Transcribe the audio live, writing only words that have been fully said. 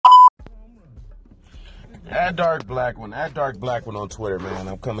At Dark Black One on Twitter, man.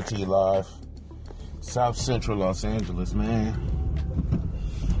 I'm coming to you live. South Central Los Angeles, man.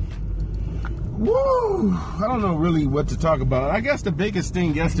 Woo! I don't know really what to talk about. I guess the biggest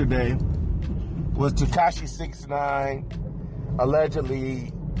thing yesterday was Tekashi 6ix9ine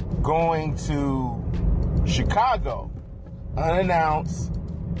allegedly going to Chicago unannounced,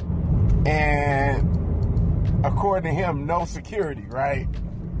 and according to him, no security, right?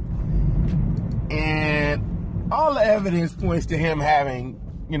 And all the evidence points to him having,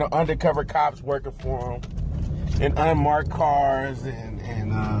 undercover cops working for him in unmarked cars, and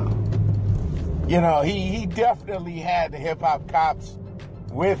he definitely had the hip hop cops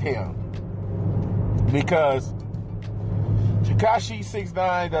with him, because Tekashi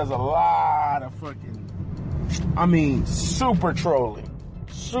 6ix9ine does a lot of super trolling.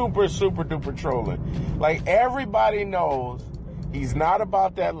 Super duper trolling. Like, everybody knows he's not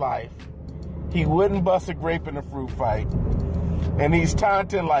about that life. He wouldn't bust a grape in a fruit fight. And he's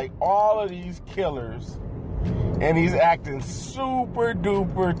taunting like all of these killers. And he's acting super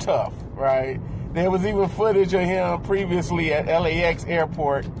duper tough, right? There was even footage of him previously at LAX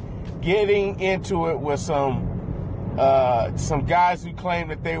airport getting into it with some guys who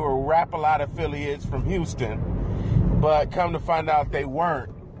claimed that they were Rap-A-Lot affiliates from Houston. But come to find out they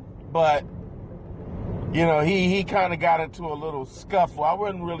weren't. But, he kind of got into a little scuffle. I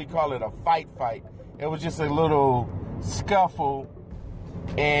wouldn't really call it a fight. It was just a little scuffle.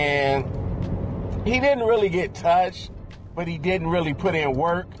 And he didn't really get touched, but he didn't really put in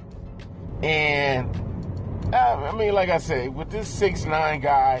work. And, like I said, with this 6ix9ine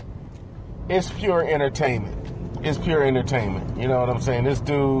guy, it's pure entertainment. It's pure entertainment. You know what I'm saying? This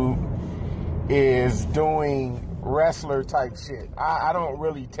dude is doing wrestler type shit. I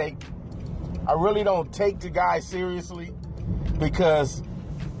really don't take the guy seriously, because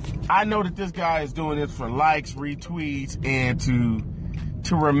I know that this guy is doing this for likes, retweets, and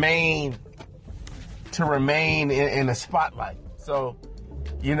to remain in the spotlight. So,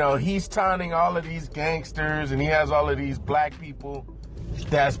 he's taunting all of these gangsters, and he has all of these black people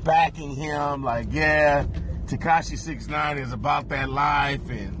that's backing him. Like, yeah, Tekashi 6ix9ine is about that life,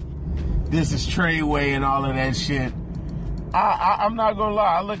 and this is Treyway and all of that shit. I'm not gonna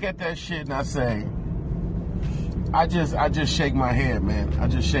lie. I look at that shit and I say, I just shake my head, man. I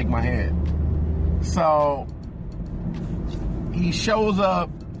just shake my head. So he shows up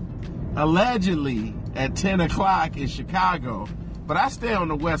allegedly at 10 o'clock in Chicago, but I stay on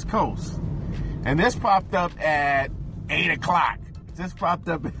the West Coast, and this popped up at 8 o'clock. This popped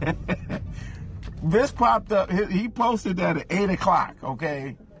up. He posted that at 8 o'clock.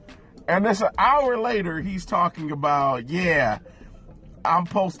 Okay. And it's an hour later, he's talking about, yeah, I'm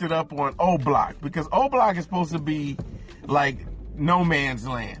posted up on O Block, because O Block is supposed to be like no man's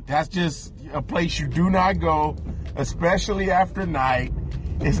land. That's just a place you do not go, especially after night.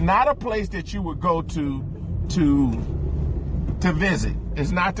 It's not a place that you would go to visit.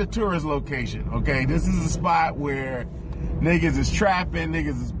 It's not the tourist location, okay? This is a spot where niggas is trapping,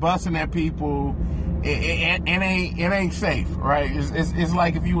 niggas is busting at people. It ain't safe, right? It's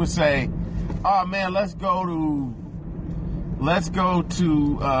like if you would say, oh man, let's go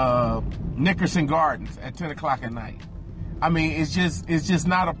to Nickerson Gardens at 10 o'clock at night. It's just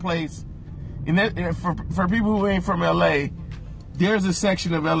not a place. And for people who ain't from LA, there's a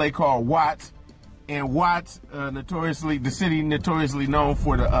section of LA called Watts, and Watts, the city notoriously known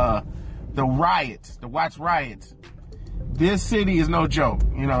for the riots, the Watts riots. This city is no joke.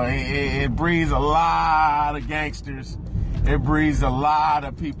 It breeds a lot of gangsters. It breeds a lot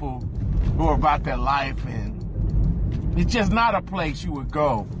of people who are about their life, and it's just not a place you would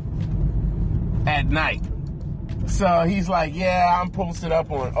go at night. So he's like, yeah, I'm posted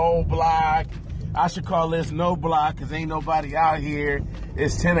up on O Block. I should call this No Block, because ain't nobody out here.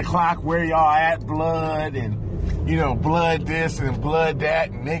 It's 10 o'clock. Where y'all at, blood? And, blood this and blood that,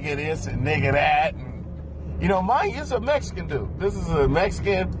 and nigga this and nigga that. And, mind you, it's a Mexican dude. This is a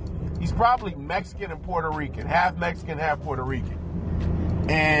Mexican. He's probably Mexican and Puerto Rican. Half Mexican, half Puerto Rican.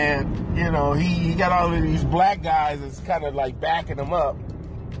 And, he got all of these black guys that's kind of like backing him up.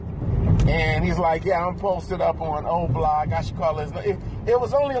 And he's like, yeah, I'm posted up on O Block. I should call this. It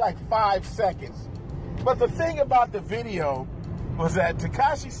was only like 5 seconds. But the thing about the video was that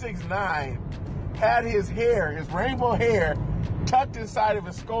Tekashi 6ix9ine had his hair, his rainbow hair, tucked inside of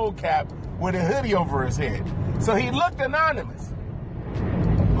his skull cap with a hoodie over his head. So he looked anonymous.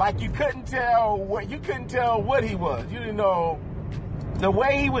 Like you couldn't tell what he was. You didn't know the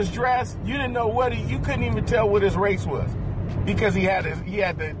way he was dressed. You didn't know you couldn't even tell what his race was, because he had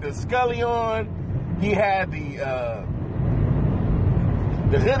the Scully on. He had the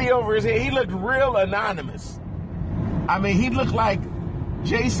the hoodie over his head. He looked real anonymous. I mean, he looked like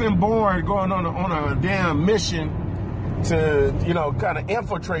Jason Bourne going on a damn mission to, kind of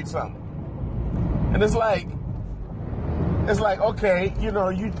infiltrate something. And it's like, okay, you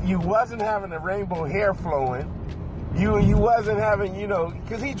wasn't having the rainbow hair flowing. You wasn't having,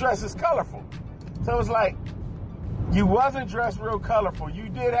 because he dresses colorful. So it's like, you wasn't dressed real colorful. You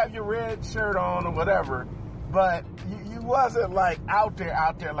did have your red shirt on or whatever, but you wasn't like out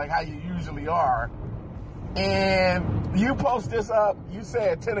there like how you usually are. And you post this up, you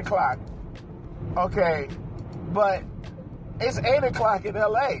said 10 o'clock. Okay, but it's 8 o'clock in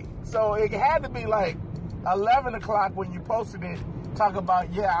LA. So it had to be like 11 o'clock when you posted it, talk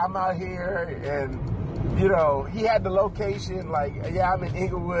about, yeah, I'm out here, and, he had the location, like, yeah, I'm in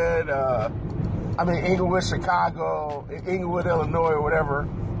Inglewood, Chicago, Inglewood, Illinois, or whatever.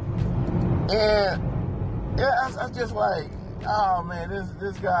 And, yeah, I was just like, oh, man,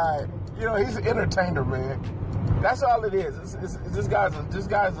 this guy, he's an entertainer, man. That's all it is. This guy's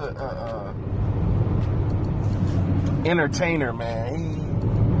a entertainer, man.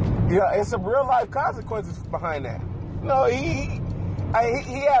 It's some real life consequences behind that.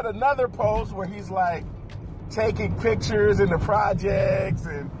 He had another post where he's like taking pictures in the projects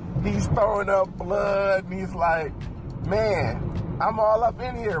and he's throwing up blood and he's like, man, I'm all up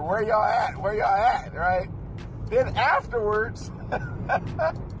in here. Where y'all at? Right? Then afterwards,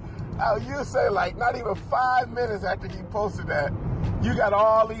 you say like not even 5 minutes after he posted that, you got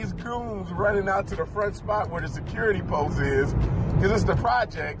all these goons running out to the front spot where the security post is, because it's the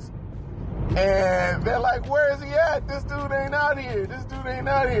projects. And they're like, where is he at? This dude ain't out here.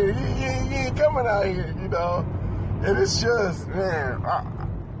 He ain't coming out here, And it's just, man,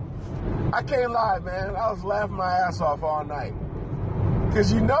 I can't lie, man. I was laughing my ass off all night.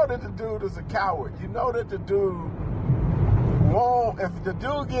 Because you know that the dude is a coward. You know that the dude won't, if the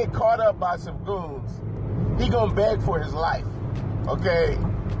dude get caught up by some goons, he gonna beg for his life, okay?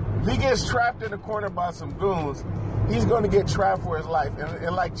 If he gets trapped in a corner by some goons, he's gonna get trapped for his life.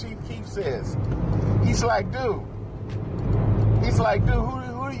 And like Chief Keef says, he's like, dude,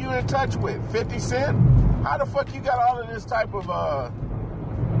 who are you in touch with? 50 Cent? How the fuck you got all of this type of, all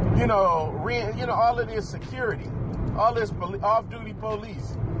of this security, all this off-duty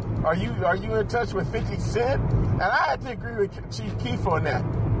police? Are you in touch with 50 Cent? And I had to agree with Chief Keef on that.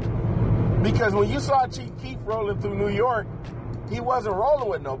 Because when you saw Chief Keef rolling through New York, he wasn't rolling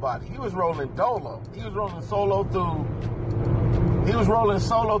with nobody. He was rolling dolo. He was rolling solo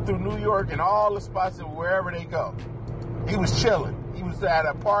through New York and all the spots and wherever they go. He was chilling. He was at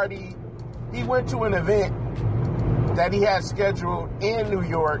a party. He went to an event that he had scheduled in New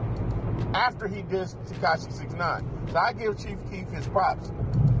York after he did Tekashi 6ix9ine. So I give Chief Keef his props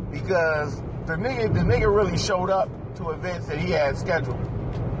because the nigga really showed up to events that he had scheduled.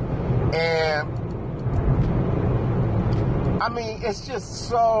 And I mean, it's just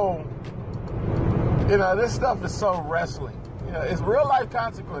so, this stuff is so wrestling. It's real life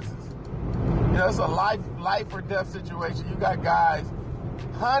consequences. It's a life or death situation. You got guys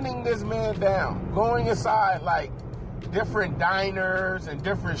hunting this man down, going inside like different diners and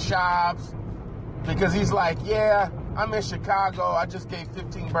different shops because he's like, yeah, I'm in Chicago. I just gave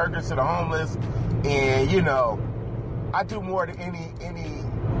 15 burgers to the homeless, and I do more than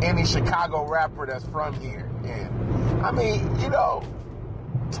any Chicago rapper that's from here. And I mean,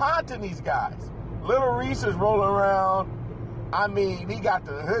 taunting these guys. Little Reese is rolling around. I mean, he got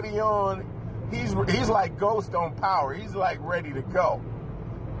the hoodie on. He's like Ghost on Power. He's like ready to go.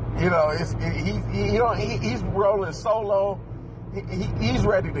 He's rolling solo. He's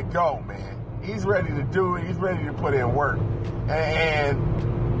ready to go, man. He's ready to do it. He's ready to put in work. And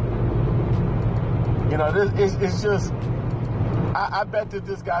it's just, I bet that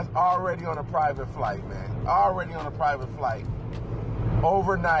this guy's already on a private flight, man. Already on a private flight.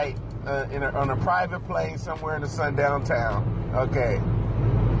 Overnight on a private plane somewhere in the sundown town. Okay.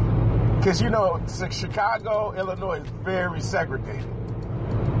 Because, Chicago, Illinois is very segregated.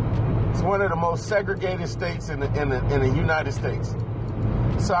 It's one of the most segregated states in the United States.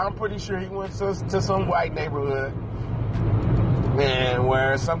 So I'm pretty sure he went to some white neighborhood, man,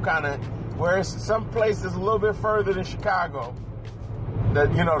 where some place that's a little bit further than Chicago,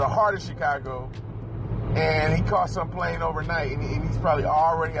 the heart of Chicago, and he caught some plane overnight, and he's probably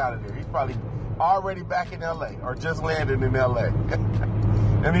already out of there. He's probably already back in L.A. or just landed in L.A.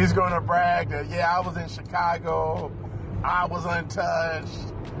 And he's going to brag that, yeah, I was in Chicago, I was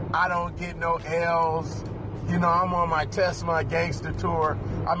untouched, I don't get no L's. I'm on my Test My Gangster tour.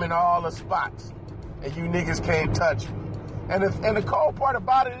 I'm in all the spots, and you niggas can't touch me. And the cold part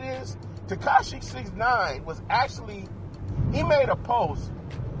about it is, Tekashi 6ix9ine was actually, he made a post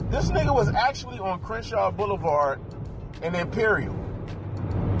This nigga was actually on Crenshaw Boulevard in Imperial.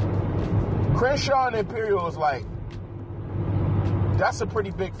 Crenshaw and Imperial is like, that's a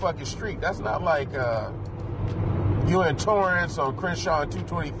pretty big fucking street. That's not like you in Torrance on Crenshaw and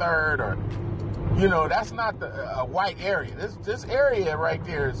 223rd, or, you know, that's not a white area. This area right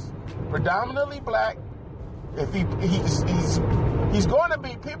there is predominantly black. If he's going to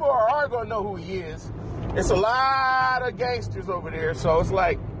be, people are going to know who he is. It's a lot of gangsters over there, so it's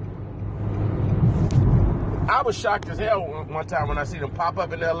like, I was shocked as hell one time when I see them pop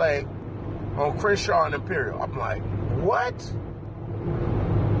up in LA on Crenshaw and Imperial. I'm like, what?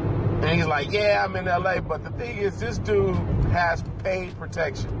 And he's like, yeah, I'm in LA. But the thing is, this dude has paid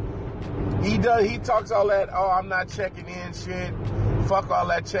protection. He talks all that, oh, I'm not checking in shit. Fuck all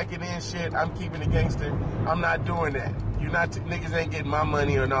that checking in shit. I'm keeping it gangster. I'm not doing that. Niggas ain't getting my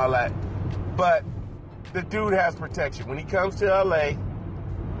money and all that. But the dude has protection. When he comes to LA,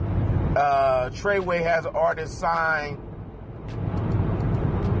 Treyway has an artist sign,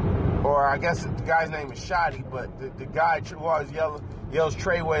 or I guess the guy's name is Shoddy, but the guy who always yells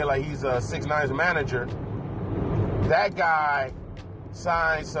Treyway like he's 6ix9ine's manager. That guy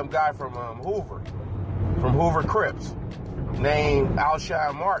signed some guy from Hoover Crips named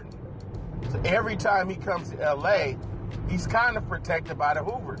Alshon Martin. So every time he comes to LA, he's kind of protected by the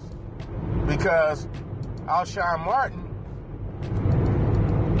Hoovers, because Alshon Martin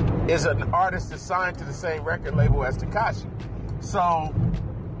is an artist that's signed to the same record label as Tekashi. So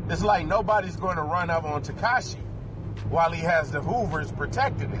it's like nobody's going to run up on Tekashi while he has the Hoovers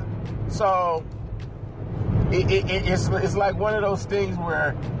protecting him. So it's like one of those things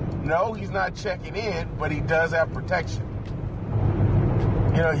where, no, he's not checking in, but he does have protection.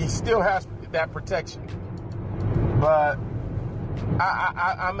 You know, he still has that protection. But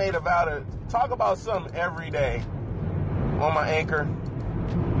I made a vow to talk about something every day on my Anchor,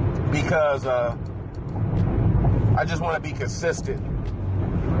 because I just want to be consistent.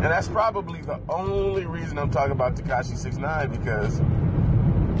 And that's probably the only reason I'm talking about Tekashi 6ix9ine, because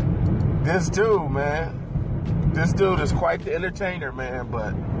this dude is quite the entertainer, man.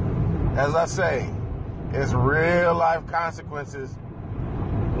 But as I say, it's real life consequences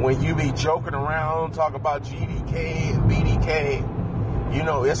when you be joking around, talk about GDK and BDK. You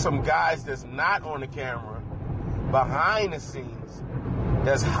know, it's some guys that's not on the camera, behind the scenes,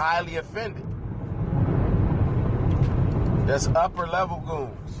 that's highly offended. That's upper level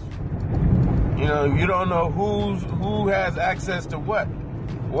goons. You know, you don't know who has access to what.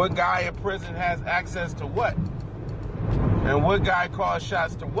 What guy in prison has access to what. And what guy calls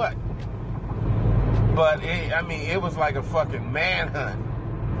shots to what. But it was like a fucking manhunt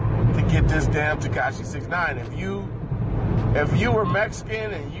to get this damn Tekashi 6ix9ine. If you were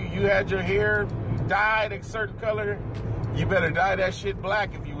Mexican and you had your hair dyed a certain color, you better dye that shit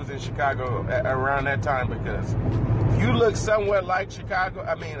black if you was in Chicago around that time, because if you look somewhat like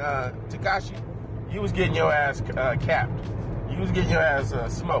Tekashi, you was getting your ass capped. You was getting your ass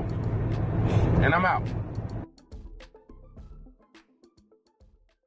smoked. And I'm out.